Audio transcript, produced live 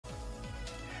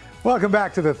Welcome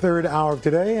back to the third hour of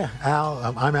today.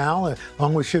 I'm Al,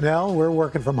 along with Chanel. We're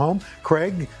working from home.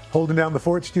 Craig holding down the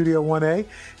fort, Studio 1A.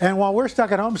 And while we're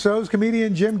stuck at home, so is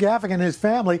comedian Jim Gaffigan and his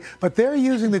family. But they're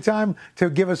using the time to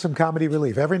give us some comedy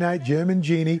relief. Every night, Jim and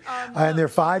Jeannie and their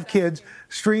 5 kids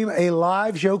stream a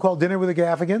live show called Dinner with the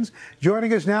Gaffigans.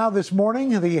 Joining us now this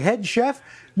morning, the head chef,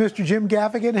 Mr. Jim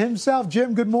Gaffigan himself.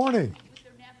 Jim, good morning.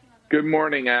 Good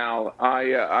morning, Al.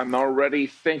 I'm already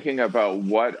thinking about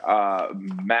what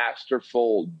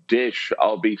masterful dish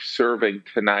I'll be serving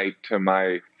tonight to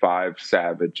my 5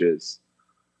 savages.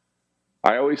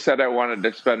 I always said I wanted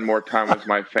to spend more time with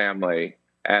my family,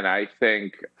 and I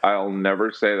think I'll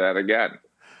never say that again.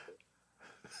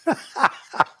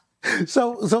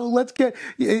 So let's get,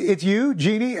 it's you,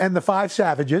 Jeannie, and the 5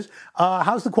 savages.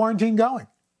 How's the quarantine going?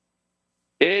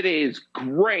 It is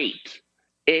great.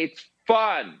 It's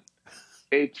fun.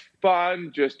 It's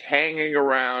fun just hanging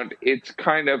around. It's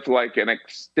kind of like an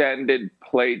extended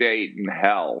play date in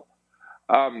hell.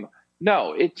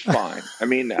 No, it's fine. I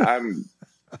mean, I'm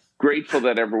grateful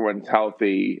that everyone's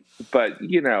healthy, but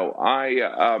you know, I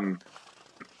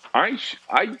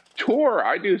tour.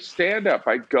 I do stand up.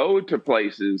 I go to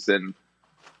places and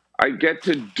I get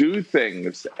to do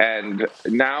things. And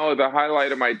now the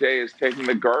highlight of my day is taking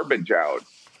the garbage out.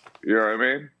 You know what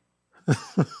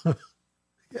I mean?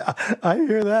 Yeah, I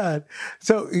hear that.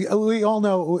 So we all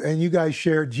know, and you guys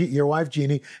shared, your wife,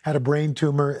 Jeannie, had a brain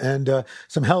tumor and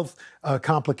some health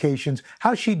complications.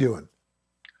 How's she doing?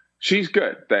 She's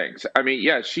good, thanks. I mean,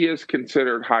 yeah, she is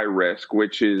considered high risk,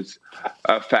 which is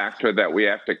a factor that we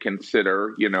have to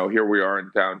consider. You know, here we are in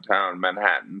downtown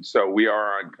Manhattan, so we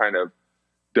are on kind of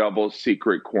double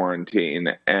secret quarantine,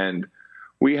 and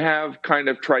we have kind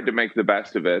of tried to make the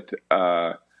best of it.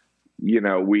 You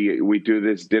know, we do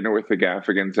this Dinner with the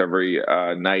Gaffigans every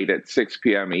night at 6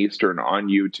 p.m. Eastern on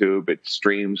YouTube. It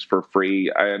streams for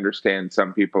free. I understand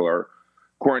some people are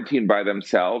quarantined by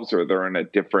themselves or they're in a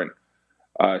different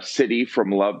city from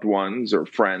loved ones or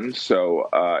friends. So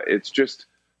it's just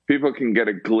people can get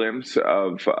a glimpse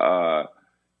of,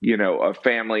 you know, a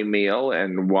family meal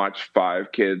and watch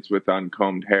 5 kids with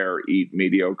uncombed hair eat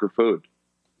mediocre food.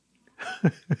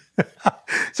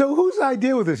 So whose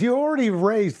idea was this? You already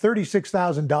raised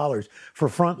 $36,000 for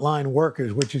frontline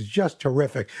workers, which is just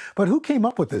terrific. But who came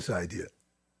up with this idea?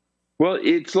 Well,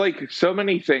 it's like so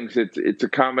many things. It's a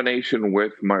combination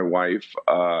with my wife.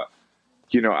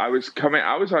 You know, I was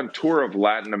on tour of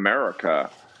Latin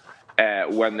America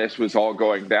when this was all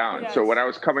going down. Yes. So when I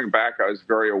was coming back, I was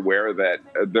very aware that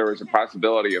there was a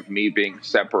possibility of me being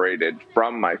separated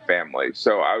from my family.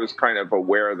 So I was kind of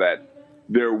aware that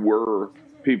there were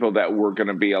people that were going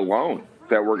to be alone,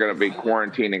 that were going to be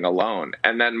quarantining alone.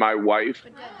 And then my wife,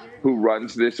 who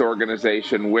runs this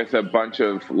organization with a bunch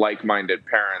of like-minded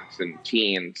parents and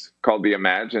teens called the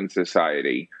Imagine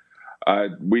Society,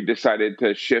 we decided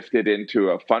to shift it into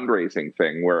a fundraising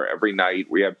thing where every night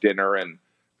we have dinner and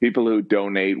people who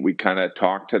donate, we kind of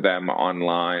talk to them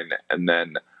online. And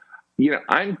then, you know,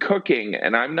 I'm cooking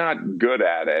and I'm not good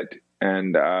at it.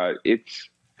 And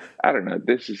I don't know.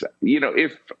 This is, you know,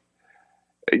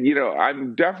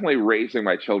 I'm definitely raising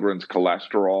my children's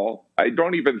cholesterol. I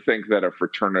don't even think that a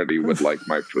fraternity would like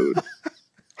my food.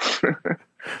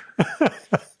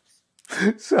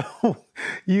 So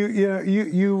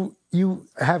you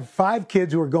have 5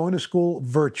 kids who are going to school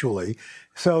virtually.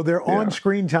 So they're on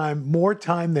screen time, more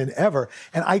time than ever.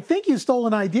 And I think you stole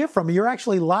an idea from me. You're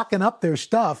actually locking up their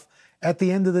stuff at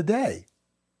the end of the day.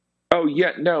 Oh,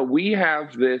 yeah. No, we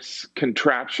have this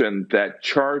contraption that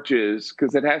charges,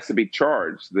 because it has to be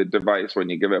charged, the device, when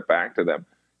you give it back to them.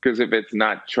 Because if it's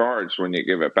not charged when you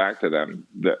give it back to them,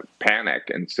 the panic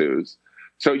ensues.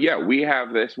 So, yeah, we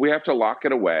have this. We have to lock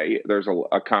it away. There's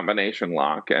a combination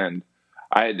lock, and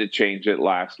I had to change it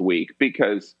last week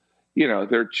because, you know,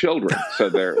 they're children. So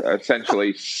they're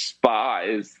essentially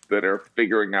spies that are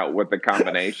figuring out what the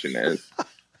combination is.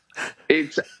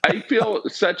 I feel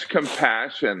such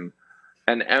compassion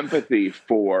and empathy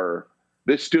for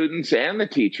the students and the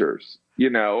teachers, you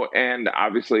know, and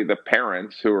obviously the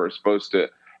parents who are supposed to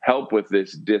help with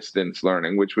this distance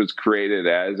learning, which was created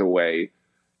as a way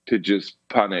to just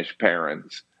punish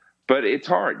parents. But it's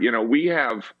hard. You know, we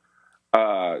have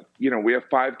 5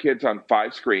 kids on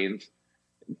 5 screens,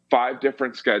 5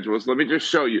 different schedules. Let me just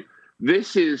show you.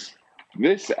 This is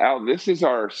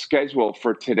our schedule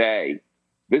for today.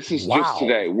 This is just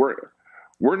today.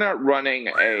 We're not running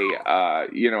an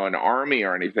army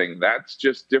or anything. That's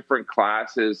just different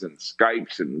classes and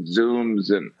Skypes and Zooms,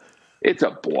 and it's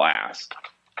a blast.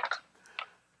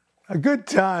 Good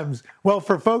times. Well,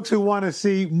 for folks who want to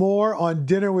see more on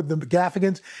Dinner with the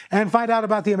Gaffigans and find out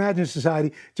about the Imagine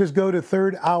Society, just go to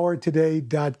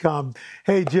thirdhourtoday.com.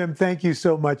 Hey, Jim, thank you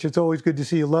so much. It's always good to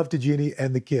see you. Love to Jeannie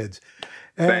and the kids.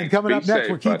 And Thanks. coming Be up next,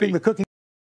 safe, we're keeping buddy. the cooking.